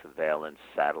launching surveillance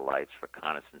satellites,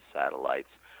 reconnaissance satellites,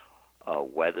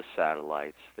 weather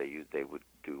satellites. They would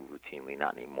do routinely,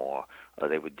 not anymore.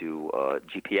 They would do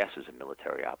GPS as a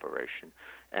military operation,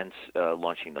 and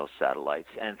launching those satellites.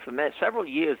 And for several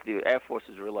years, the Air Force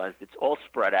has realized it's all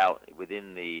spread out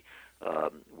within the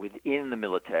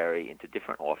military into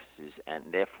different offices,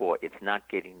 and therefore it's not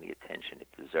getting the attention it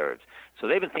deserves. So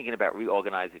they've been thinking about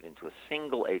reorganizing it into a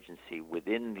single agency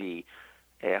within the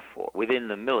Air Force, within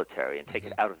the military, and take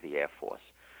it out of the Air Force.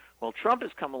 Well, Trump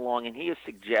has come along, and he has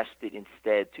suggested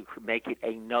instead to make it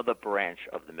another branch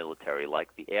of the military,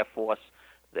 like the Air Force,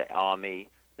 the Army,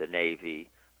 the Navy,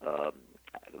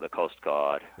 the Coast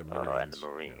Guard, and the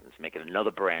Marines. Yeah. Make it another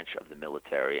branch of the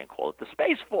military and call it the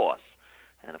Space Force.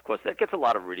 And, of course, that gets a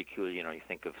lot of ridicule. You know, you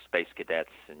think of space cadets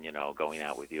and, you know, going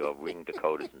out with your ring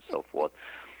decoders and so forth.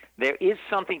 There is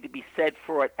something to be said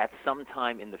for it at some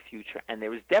time in the future, and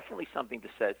there is definitely something to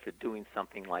say for doing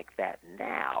something like that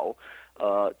now,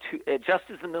 just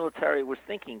as the military was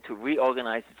thinking to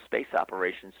reorganize its space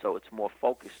operations so it's more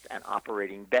focused and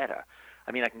operating better.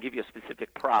 I mean, I can give you a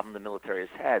specific problem the military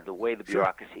has had. The way the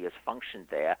bureaucracy has functioned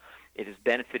there, it has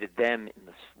benefited them in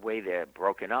the way they're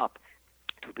broken up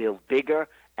to build bigger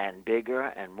and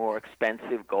more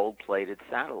expensive gold-plated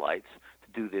satellites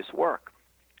to do this work.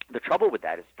 The trouble with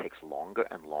that is it takes longer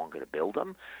and longer to build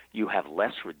them. You have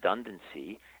less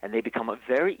redundancy, and they become a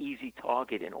very easy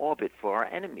target in orbit for our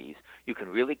enemies. You can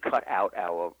really cut out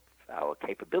our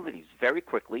capabilities very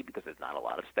quickly because there's not a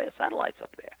lot of satellites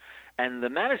up there. And the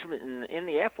management in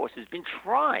the Air Force has been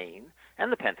trying,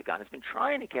 and the Pentagon has been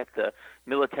trying to get the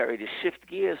military to shift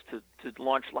gears to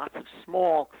launch lots of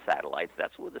small satellites.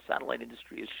 That's where the satellite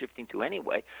industry is shifting to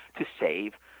anyway, to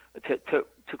save,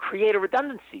 to create a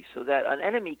redundancy so that an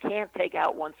enemy can't take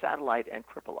out one satellite and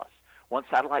cripple us. One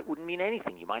satellite wouldn't mean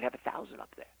anything. You might have 1,000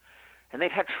 up there. And they've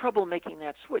had trouble making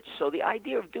that switch. So the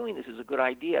idea of doing this is a good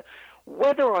idea.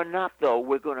 Whether or not, though,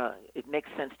 it makes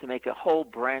sense to make a whole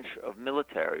branch of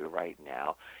military right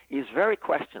now is very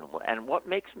questionable. And what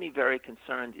makes me very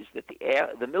concerned is that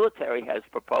the military has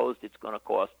proposed it's going to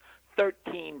cost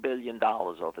 $13 billion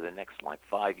over the next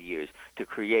 5 years to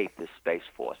create this Space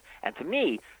Force. And to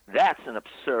me, that's an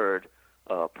absurd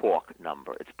pork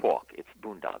number. It's pork. It's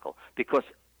boondoggle. Because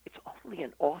it's only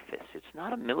an office. It's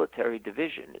not a military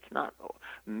division. It's not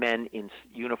men in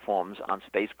uniforms on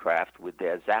spacecraft with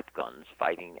their zap guns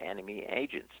fighting enemy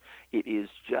agents. It is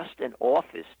just an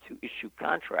office to issue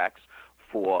contracts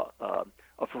for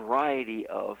a variety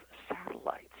of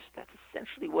satellites. That's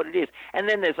essentially what it is. And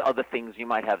then there's other things. You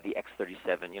might have the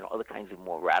X-37, other kinds of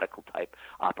more radical type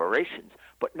operations.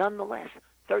 But nonetheless,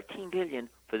 $13 billion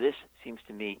for this seems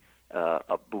to me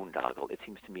a boondoggle. It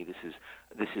seems to me this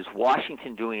is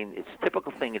Washington doing its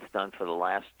typical thing it's done for the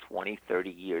last 20, 30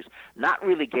 years, not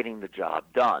really getting the job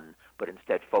done, but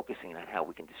instead focusing on how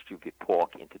we can distribute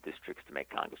pork into districts to make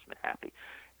congressmen happy.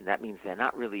 And that means they're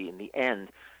not really, in the end,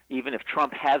 even if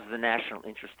Trump has the national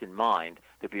interest in mind,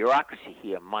 the bureaucracy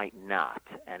here might not,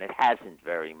 and it hasn't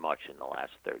very much in the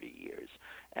last 30 years.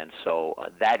 And so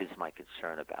that is my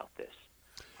concern about this.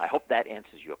 I hope that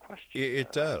answers your question.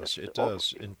 It does. It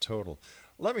does in total.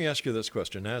 Let me ask you this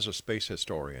question. As a space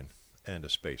historian and a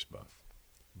space buff,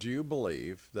 Do you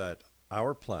believe that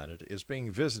our planet is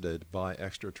being visited by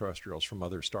extraterrestrials from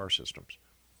other star systems?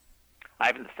 I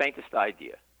haven't the faintest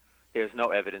idea. There's no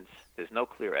evidence. There's no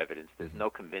clear evidence. There's no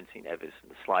convincing evidence in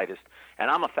the slightest.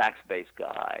 And I'm a facts-based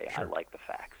guy. Sure. I like the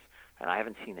facts. And I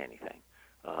haven't seen anything.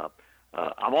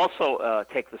 I'm also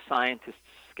take the scientist's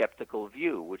skeptical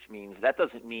view, which means that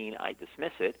doesn't mean I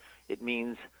dismiss it. It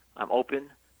means I'm open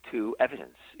to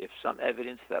evidence. If some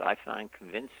evidence that I find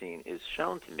convincing is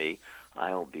shown to me,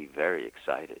 I'll be very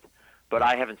excited. But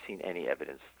I haven't seen any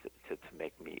evidence to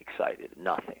make me excited.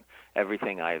 Nothing.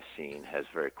 Everything I have seen has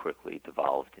very quickly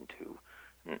devolved into,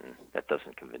 that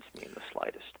doesn't convince me in the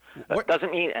slightest.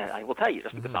 Doesn't mean, and I will tell you,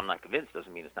 just because I'm not convinced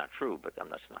doesn't mean it's not true, but I'm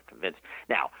just not convinced.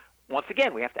 Now, once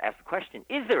again, we have to ask the question,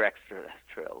 is there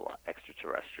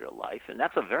extraterrestrial life? And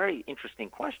that's a very interesting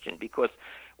question, because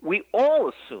we all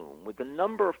assume with the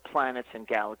number of planets and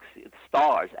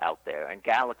stars out there and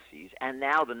galaxies, and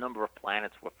now the number of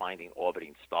planets we're finding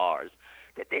orbiting stars,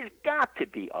 that there's got to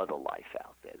be other life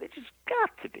out there. There's just got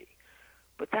to be.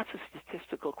 But that's a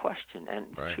statistical question,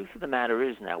 and the truth of the matter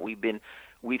is now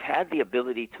we've had the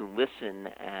ability to listen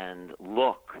and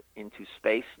look into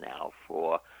space now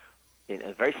in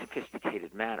a very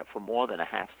sophisticated manner for more than a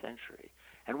half century.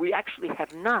 And we actually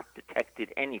have not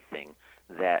detected anything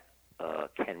that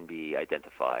can be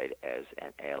identified as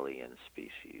an alien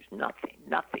species.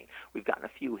 Nothing. We've gotten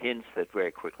a few hints that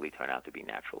very quickly turn out to be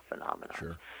natural phenomena.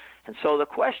 Sure. And so the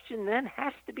question then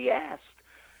has to be asked,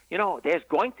 there's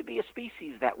going to be a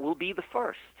species that will be the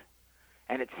first.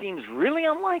 And it seems really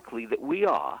unlikely that we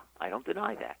are. I don't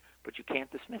deny that. But you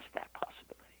can't dismiss that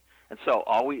possibility. And so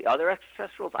are we other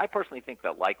extraterrestrials? I personally think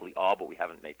there likely are, but we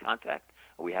haven't made contact.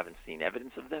 We haven't seen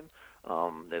evidence of them.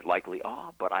 There likely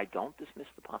are, but I don't dismiss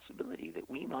the possibility that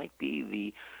we might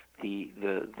be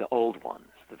the old ones,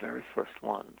 the very first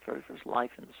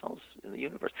life in the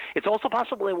universe. It's also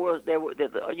possible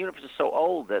the universe is so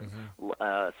old that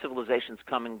civilizations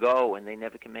come and go and they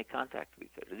never can make contact with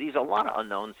each other. These are a lot of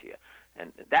unknowns here.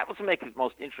 And that was what makes it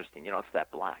most interesting. It's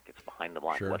that black. It's behind the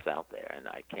black. Sure. What's out there? And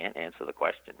I can't answer the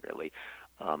question, really.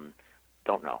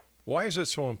 Don't know. Why is it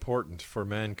so important for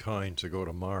mankind to go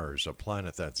to Mars, a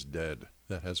planet that's dead,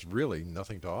 that has really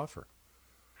nothing to offer?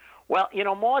 Well,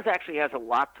 Mars actually has a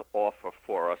lot to offer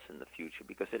for us in the future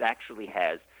because it actually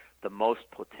has the most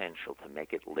potential to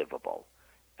make it livable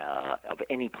of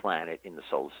any planet in the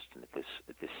solar system at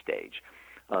this stage.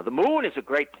 The moon is a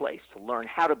great place to learn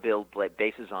how to build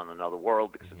bases on another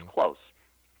world because it's close.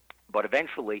 But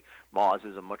eventually, Mars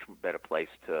is a much better place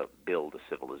to build a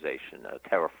civilization,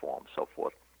 terraform, so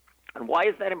forth. And why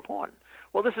is that important?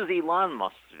 Well, this is Elon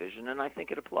Musk's vision, and I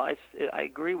think it applies. I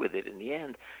agree with it in the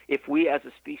end. If we as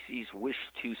a species wish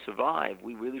to survive,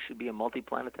 we really should be a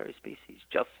multiplanetary species.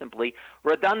 Just simply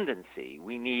redundancy.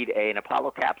 We need an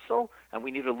Apollo capsule, and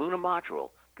we need a lunar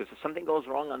module, because if something goes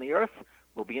wrong on the Earth,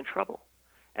 we'll be in trouble.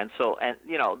 And so,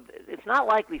 it's not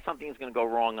likely something is going to go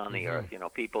wrong on the Earth.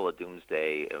 People are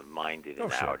doomsday-minded in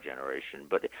our generation.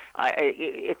 But the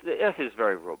Earth is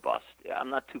very robust. I'm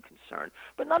not too concerned.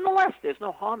 But nonetheless, there's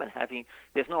no harm and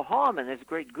there's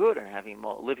great good in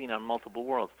living on multiple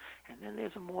worlds. And then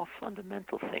there's a more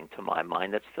fundamental thing to my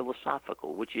mind that's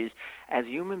philosophical, which is, as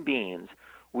human beings,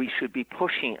 we should be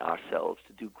pushing ourselves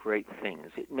to do great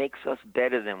things. It makes us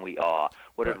better than we are.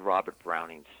 What did Robert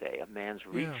Browning say? A man's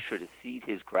reach should exceed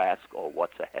his grasp, or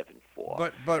what's a heaven for?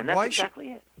 But and that's why exactly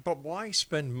it. But why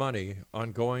spend money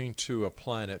on going to a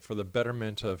planet for the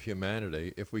betterment of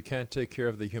humanity if we can't take care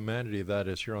of the humanity that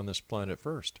is here on this planet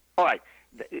first? All right.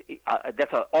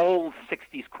 That's an old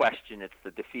 60s question. It's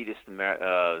the defeatist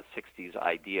 60s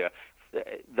idea.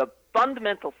 The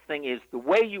fundamental thing is the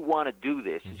way you want to do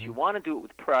this is you want to do it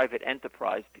with private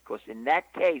enterprise, because in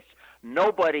that case,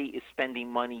 nobody is spending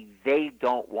money they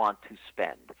don't want to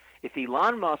spend. If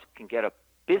Elon Musk can get a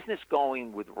business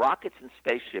going with rockets and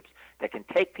spaceships that can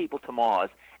take people to Mars,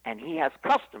 and he has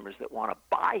customers that want to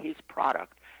buy his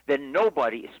product, then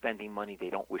nobody is spending money they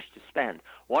don't wish to spend.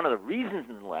 One of the reasons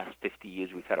in the last 50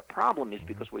 years we've had a problem is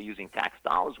because we're using tax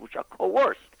dollars which are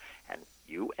coerced. And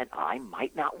you and I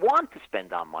might not want to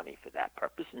spend our money for that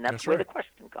purpose, and that's where the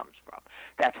question comes from.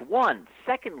 That's one.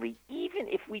 Secondly, even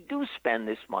if we do spend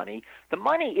this money, the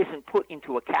money isn't put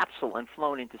into a capsule and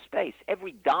flown into space.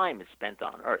 Every dime is spent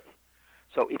on Earth.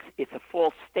 So it's a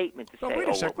false statement to say, wait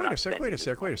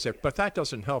a sec. But that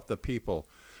doesn't help the people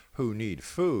who need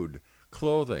food,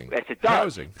 clothing,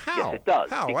 housing. How? Yes, it does.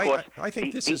 How? Because I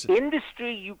think this is the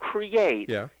industry you create.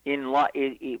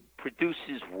 It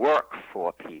produces work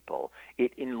for people.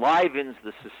 It enlivens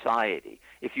the society.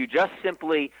 If you just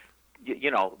simply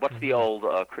What's the old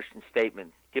Christian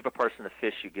statement? Give a person a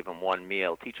fish, you give him one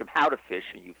meal. Teach him how to fish,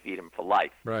 and you feed him for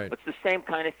life. Right. It's the same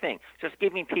kind of thing. Just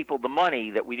giving people the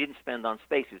money that we didn't spend on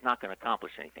space is not going to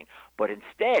accomplish anything. But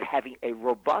instead, having a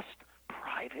robust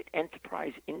private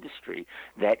enterprise industry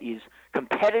that is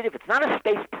competitive. It's not a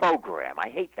space program. I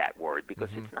hate that word because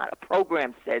it's not. A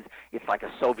program says it's like a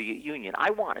Soviet Union.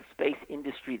 I want a space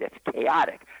industry that's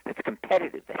chaotic, that's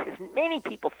competitive, that has many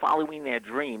people following their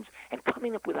dreams and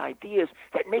coming up with ideas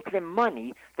that make them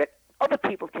money, that other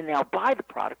people can now buy the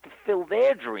product to fill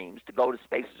their dreams, to go to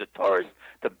space as a tourist,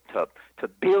 to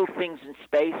build things in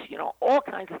space, all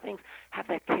kinds of things. Have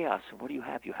that chaos, and what do you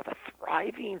have? You have a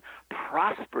thriving,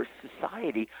 prosperous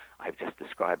society. I've just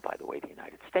described, by the way, the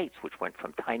United States, which went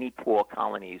from tiny, poor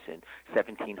colonies in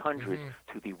 1700s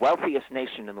to the wealthiest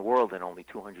nation in the world in only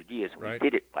 200 years. And we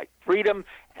did it by freedom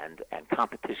and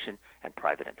competition and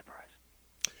private enterprise.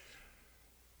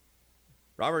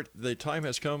 Robert, the time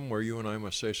has come where you and I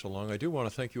must say so long. I do want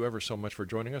to thank you ever so much for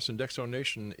joining us. And X-Zone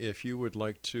Nation, if you would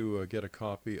like to get a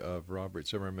copy of Robert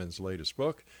Zimmerman's latest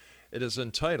book, it is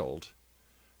entitled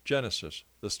Genesis,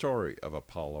 the Story of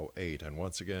Apollo 8. And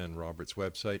once again, Robert's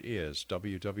website is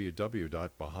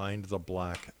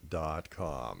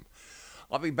www.behindtheblack.com.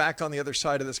 I'll be back on the other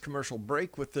side of this commercial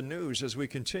break with the news as we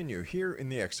continue here in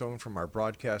the X-Zone from our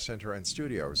broadcast center and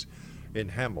studios in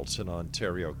Hamilton,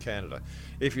 Ontario, Canada.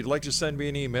 If you'd like to send me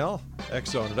an email,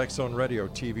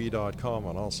 xzone@xzoneradiotv.com,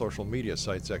 on all social media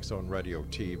sites, X-Zone Radio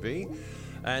TV.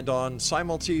 And on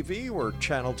Simul TV, we're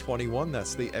channel 21,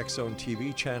 that's the X-Zone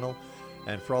TV channel.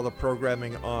 And for all the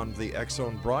programming on the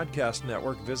X-Zone Broadcast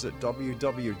Network, visit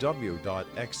www.xzbn.net.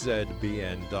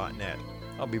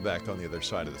 I'll be back on the other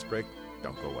side of this break.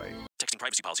 Don't go away. Texting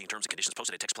privacy policy and terms and conditions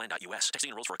posted at textplan.us. Texting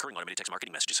enrolls for recurring automated text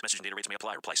marketing messages. Message and data rates may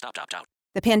apply. Reply stop, opt out.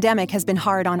 The pandemic has been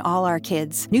hard on all our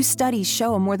kids. New studies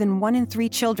show more than 1 in 3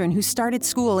 children who started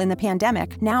school in the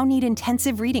pandemic now need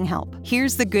intensive reading help.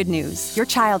 Here's the good news. Your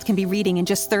child can be reading in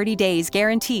just 30 days,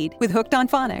 guaranteed, with Hooked on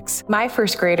Phonics. My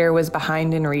first grader was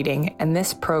behind in reading, and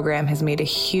this program has made a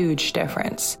huge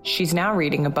difference. She's now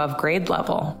reading above grade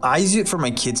level. I use it for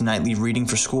my kids' nightly reading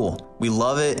for school. We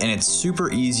love it, and it's super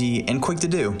easy and quick to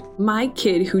do. My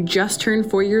kid, who just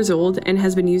turned 4 years old and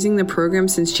has been using the program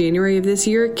since January of this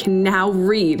year, can now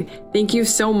read. Thank you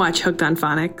so much, Hooked on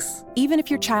Phonics. Even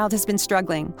if your child has been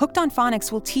struggling, Hooked on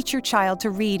Phonics will teach your child to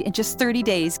read in just 30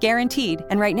 days, guaranteed.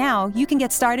 And right now, you can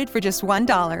get started for just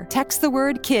 $1. Text the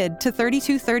word KID to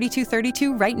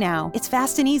 323232 right now. It's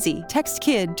fast and easy. Text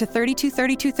KID to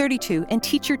 323232 and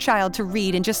teach your child to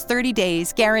read in just 30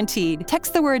 days, guaranteed.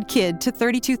 Text the word KID to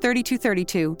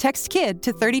 323232. Text KID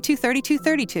to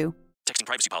 323232. Texting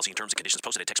privacy policy and terms and conditions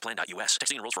posted at textplan.us.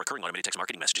 Texting enrolls for recurring automated text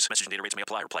marketing messages. Message and data rates may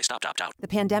apply. Reply stop, opt out. The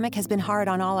pandemic has been hard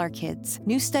on all our kids.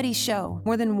 New studies show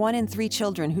more than 1 in 3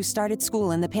 children who started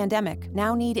school in the pandemic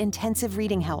now need intensive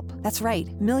reading help. That's right.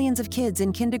 Millions of kids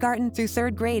in kindergarten through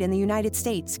 3rd grade in the United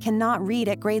States cannot read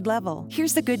at grade level.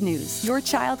 Here's the good news. Your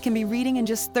child can be reading in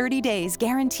just 30 days,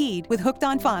 guaranteed, with Hooked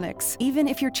on Phonics. Even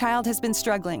if your child has been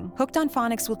struggling, Hooked on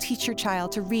Phonics will teach your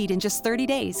child to read in just 30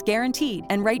 days, guaranteed.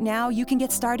 And right now, you can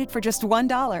get started for just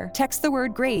 $1. Text the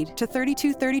word GRADE to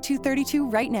 323232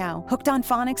 right now. Hooked on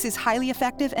Phonics is highly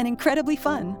effective and incredibly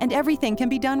fun, and everything can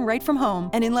be done right from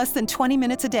home and in less than 20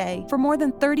 minutes a day. For more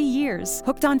than 30 years,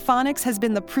 Hooked on Phonics has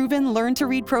been the proven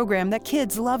learn-to-read program that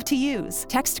kids love to use.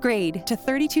 Text GRADE to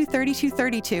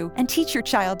 323232 and teach your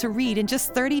child to read in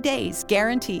just 30 days,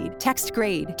 guaranteed. Text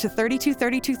GRADE to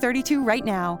 323232 right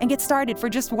now and get started for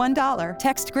just $1.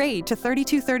 Text GRADE to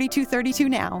 323232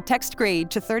 now. Text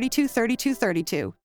GRADE to 323232.